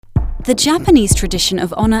The Japanese tradition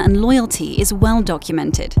of honor and loyalty is well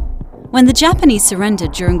documented. When the Japanese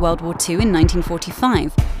surrendered during World War II in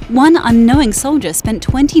 1945, one unknowing soldier spent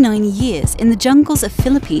 29 years in the jungles of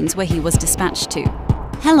Philippines where he was dispatched to.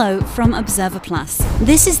 Hello from Observer Plus.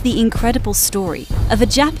 This is the incredible story of a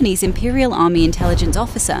Japanese Imperial Army intelligence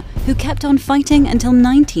officer who kept on fighting until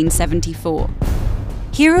 1974.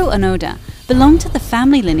 Hiro Onoda belonged to the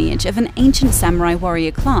family lineage of an ancient samurai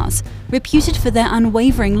warrior class reputed for their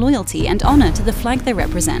unwavering loyalty and honor to the flag they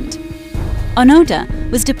represent.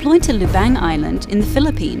 Onoda was deployed to Lubang Island in the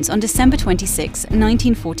Philippines on December 26,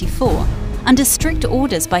 1944, under strict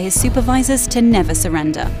orders by his supervisors to never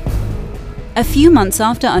surrender. A few months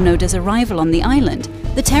after Onoda's arrival on the island,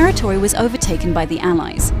 the territory was overtaken by the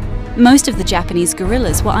Allies. Most of the Japanese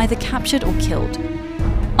guerrillas were either captured or killed.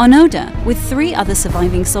 Onoda, with 3 other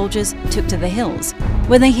surviving soldiers, took to the hills,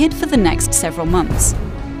 where they hid for the next several months.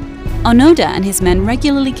 Onoda and his men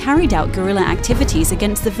regularly carried out guerrilla activities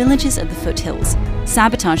against the villages at the foothills,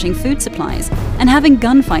 sabotaging food supplies and having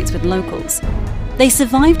gunfights with locals. They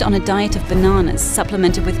survived on a diet of bananas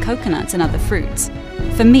supplemented with coconuts and other fruits.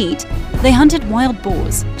 For meat, they hunted wild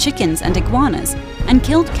boars, chickens and iguanas, and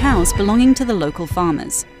killed cows belonging to the local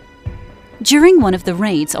farmers. During one of the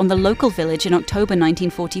raids on the local village in October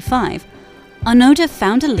 1945, Onoda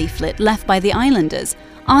found a leaflet left by the islanders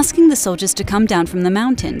asking the soldiers to come down from the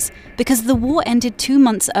mountains because the war ended 2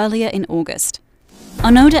 months earlier in August.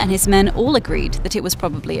 Onoda and his men all agreed that it was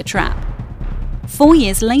probably a trap. 4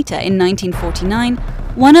 years later, in 1949,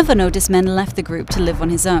 one of Onoda's men left the group to live on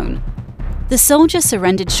his own. The soldier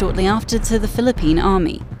surrendered shortly after to the Philippine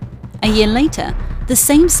Army. A year later, the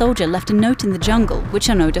same soldier left a note in the jungle, which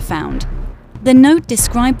Onoda found. The note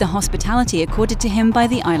described the hospitality accorded to him by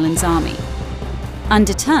the island's army.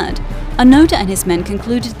 Undeterred, Onoda and his men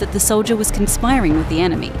concluded that the soldier was conspiring with the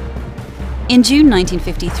enemy. In June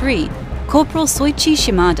 1953, Corporal Soichi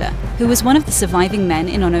Shimada, who was one of the surviving men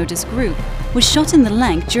in Onoda's group, was shot in the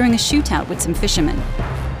leg during a shootout with some fishermen.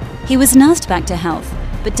 He was nursed back to health,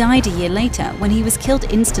 but died a year later when he was killed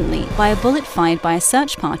instantly by a bullet fired by a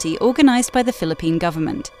search party organized by the Philippine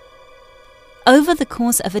government. Over the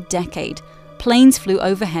course of a decade, planes flew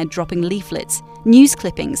overhead dropping leaflets, news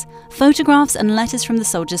clippings, photographs and letters from the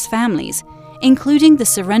soldiers' families, including the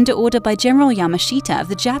surrender order by General Yamashita of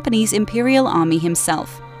the Japanese Imperial Army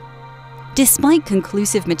himself. Despite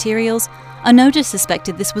conclusive materials, Onoda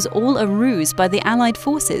suspected this was all a ruse by the Allied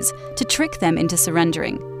forces to trick them into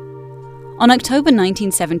surrendering. On October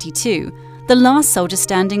 1972, the last soldier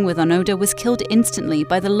standing with Onoda was killed instantly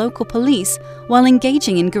by the local police while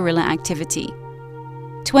engaging in guerrilla activity.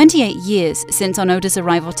 28 years since Onoda's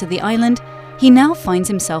arrival to the island, he now finds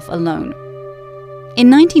himself alone.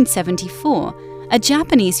 In 1974, a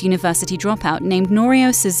Japanese university dropout named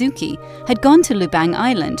Norio Suzuki had gone to Lubang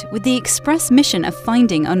Island with the express mission of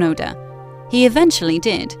finding Onoda. He eventually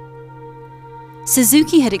did.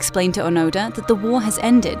 Suzuki had explained to Onoda that the war has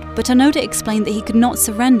ended, but Onoda explained that he could not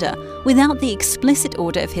surrender without the explicit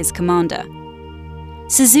order of his commander.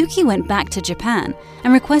 Suzuki went back to Japan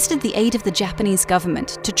and requested the aid of the Japanese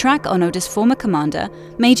government to track Onoda's former commander,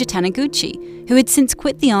 Major Taniguchi, who had since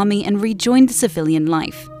quit the army and rejoined the civilian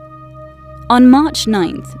life. On March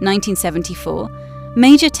 9, 1974,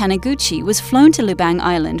 Major Taniguchi was flown to Lubang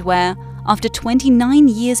Island where, after 29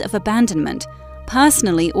 years of abandonment,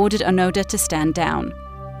 personally ordered Onoda to stand down.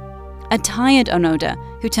 A tired Onoda,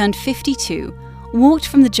 who turned 52, walked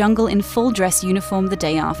from the jungle in full dress uniform the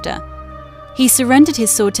day after. He surrendered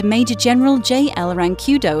his sword to Major General J.L.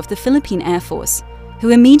 Rancudo of the Philippine Air Force, who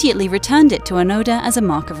immediately returned it to Onoda as a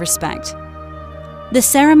mark of respect. The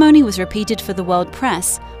ceremony was repeated for the world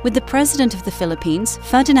press, with the President of the Philippines,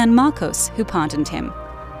 Ferdinand Marcos, who pardoned him.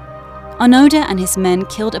 Onoda and his men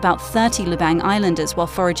killed about 30 Lubang Islanders while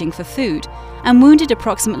foraging for food, and wounded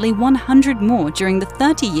approximately 100 more during the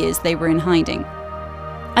 30 years they were in hiding.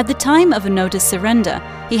 At the time of Onoda's surrender,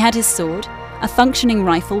 he had his sword, a functioning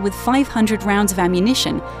rifle with 500 rounds of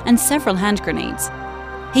ammunition, and several hand grenades.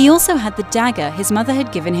 He also had the dagger his mother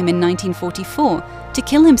had given him in 1944 to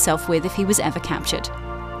kill himself with if he was ever captured.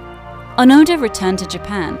 Onoda returned to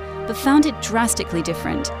Japan, but found it drastically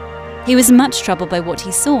different. He was much troubled by what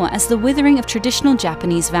he saw as the withering of traditional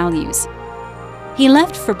Japanese values. He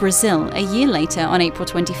left for Brazil a year later on April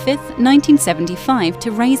 25, 1975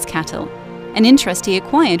 to raise cattle, an interest he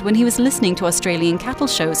acquired when he was listening to Australian cattle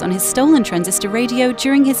shows on his stolen transistor radio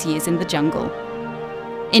during his years in the jungle.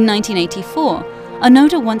 In 1984,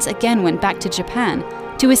 Onoda once again went back to Japan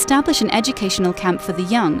to establish an educational camp for the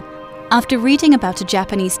young, after reading about a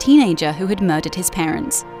Japanese teenager who had murdered his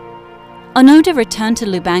parents. Onoda returned to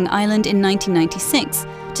Lubang Island in 1996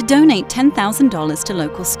 to donate $10,000 to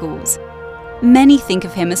local schools. Many think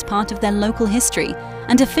of him as part of their local history,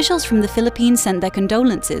 and officials from the Philippines sent their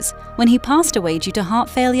condolences when he passed away due to heart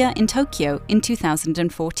failure in Tokyo in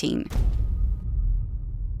 2014.